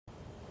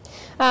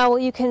Well,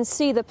 you can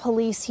see the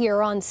police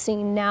here on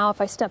scene now.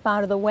 If I step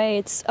out of the way,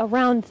 it's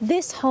around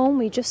this home.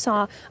 We just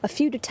saw a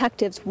few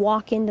detectives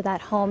walk into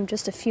that home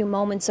just a few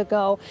moments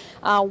ago,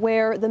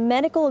 where the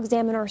medical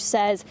examiner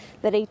says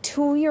that a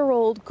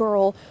 2-year-old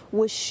girl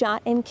was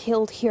shot and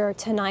killed here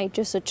tonight.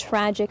 Just a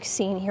tragic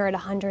scene here at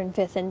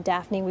 105th and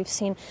Daphne. We've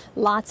seen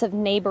lots of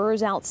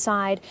neighbors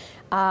outside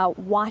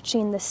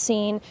watching the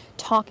scene,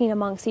 talking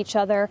amongst each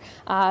other.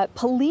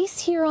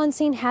 Police here on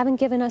scene haven't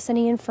given us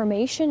any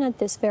information at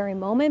this very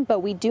moment,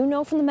 but we do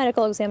know from the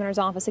medical examiner's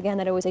office again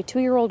that it was a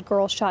 2-year-old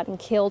girl shot and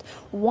killed.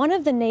 One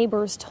of the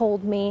neighbors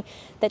told me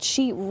that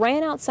she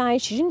ran outside.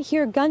 She didn't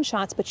hear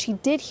gunshots, but she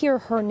did hear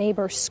her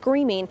neighbor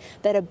screaming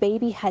that a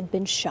baby had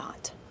been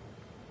shot.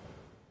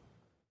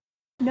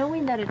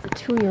 Knowing that it's a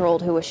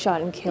 2-year-old who was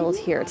shot and killed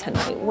here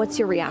tonight, what's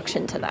your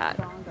reaction to that?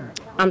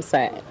 I'm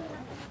sad.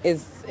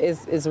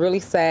 It's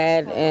really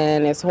sad,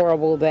 and it's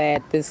horrible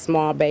that this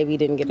small baby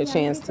didn't get a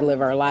chance to live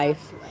her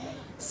life,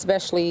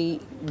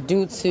 especially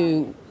due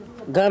to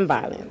gun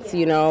violence,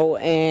 you know,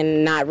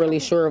 and not really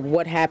sure of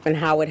what happened,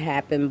 how it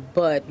happened,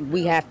 but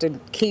we have to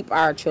keep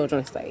our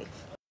children safe.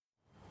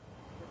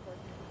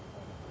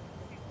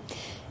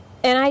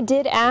 And I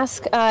did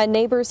ask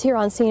neighbors here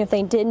on scene if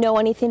they did know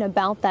anything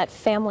about that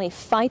family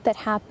fight that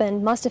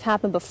must have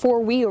happened before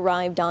we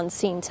arrived on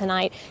scene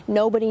tonight.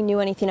 Nobody knew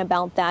anything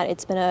about that.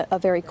 It's been a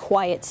very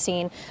quiet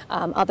scene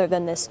other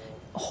than this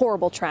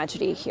horrible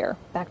tragedy here.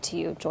 Back to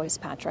you, Joyce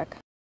Patrick.